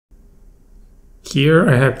Here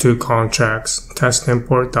I have two contracts,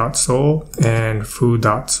 testimport.sol and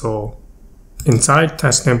foo.sol. Inside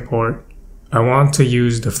testimport, I want to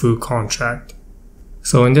use the foo contract.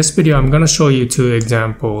 So in this video, I'm going to show you two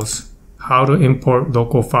examples, how to import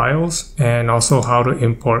local files and also how to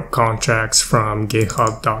import contracts from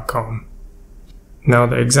github.com. Now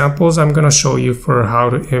the examples I'm going to show you for how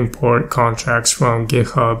to import contracts from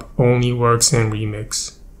GitHub only works in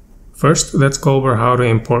Remix. First, let's go over how to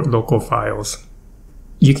import local files.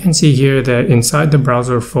 You can see here that inside the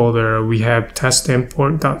browser folder, we have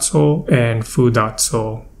testimport.sol and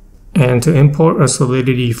foo.sol. And to import a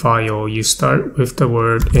Solidity file, you start with the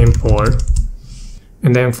word import,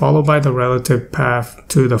 and then followed by the relative path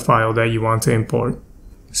to the file that you want to import.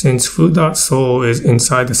 Since foo.sol is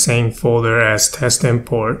inside the same folder as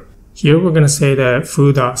testimport, here we're going to say that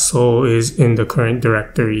foo.sol is in the current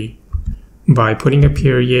directory by putting a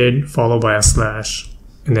period followed by a slash,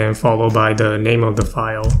 and then followed by the name of the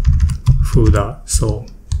file, foo.sol.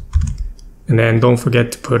 And then don't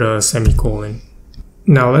forget to put a semicolon.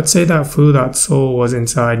 Now let's say that foo.sol was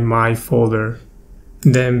inside my folder.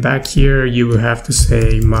 Then back here you would have to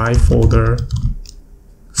say my folder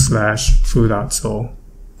 / foo.sol.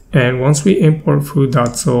 And once we import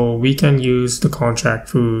foo.sol, we can use the contract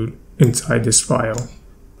foo inside this file.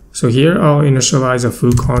 So here I'll initialize a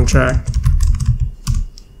foo contract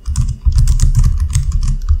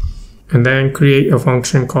and then create a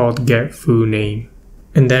function called getFooName,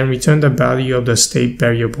 and then return the value of the state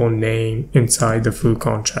variable name inside the foo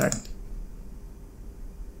contract.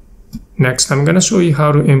 Next, I'm going to show you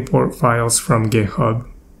how to import files from GitHub.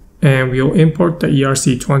 And we'll import the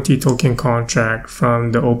ERC20 token contract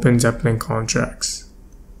from the Open Zeppelin contracts.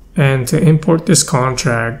 And to import this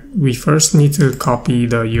contract, we first need to copy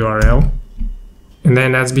the URL. And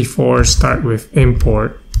then as before, start with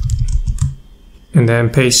import. And then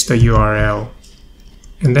paste the URL.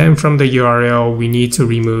 And then from the URL, we need to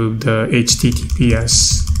remove the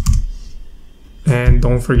HTTPS. And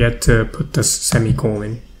don't forget to put the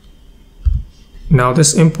semicolon. Now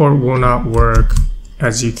this import will not work,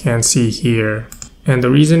 as you can see here. And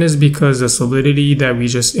the reason is because the Solidity that we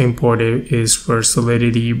just imported is for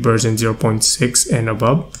Solidity version 0.6 and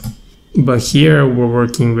above. But here we're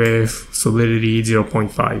working with Solidity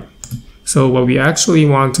 0.5. So what we actually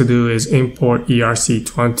want to do is import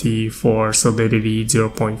ERC20 for Solidity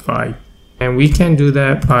 0.5. And we can do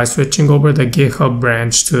that by switching over the GitHub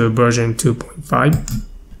branch to version 2.5.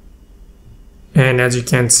 And as you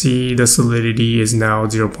can see, the Solidity is now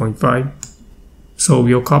 0.5. So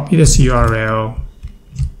we'll copy this URL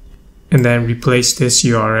and then replace this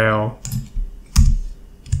URL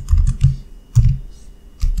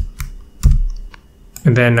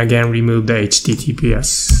and then again remove the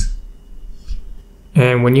HTTPS.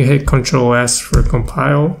 And when you hit Ctrl S for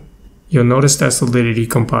compile, you'll notice that Solidity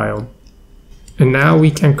compiled. And now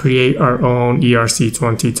we can create our own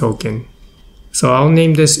ERC20 token. So I'll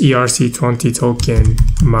name this ERC20 token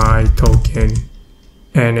my token.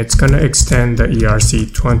 And it's going to extend the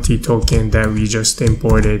ERC20 token that we just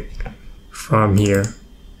imported from here.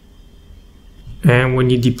 And when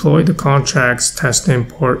you deploy the contracts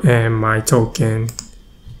testimport and my token,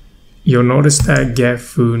 you'll notice that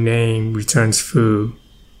getFooName returns foo,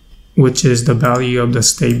 which is the value of the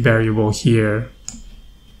state variable here.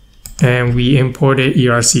 And we imported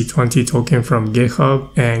ERC20 token from GitHub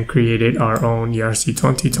and created our own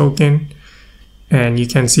ERC20 token. And you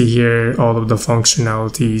can see here all of the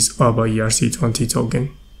functionalities of a ERC20 token.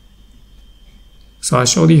 So I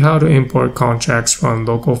showed you how to import contracts from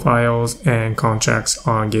local files and contracts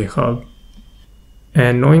on GitHub.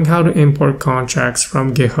 And knowing how to import contracts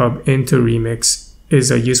from GitHub into Remix is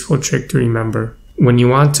a useful trick to remember when you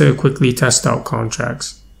want to quickly test out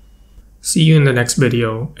contracts. See you in the next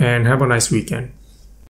video and have a nice weekend.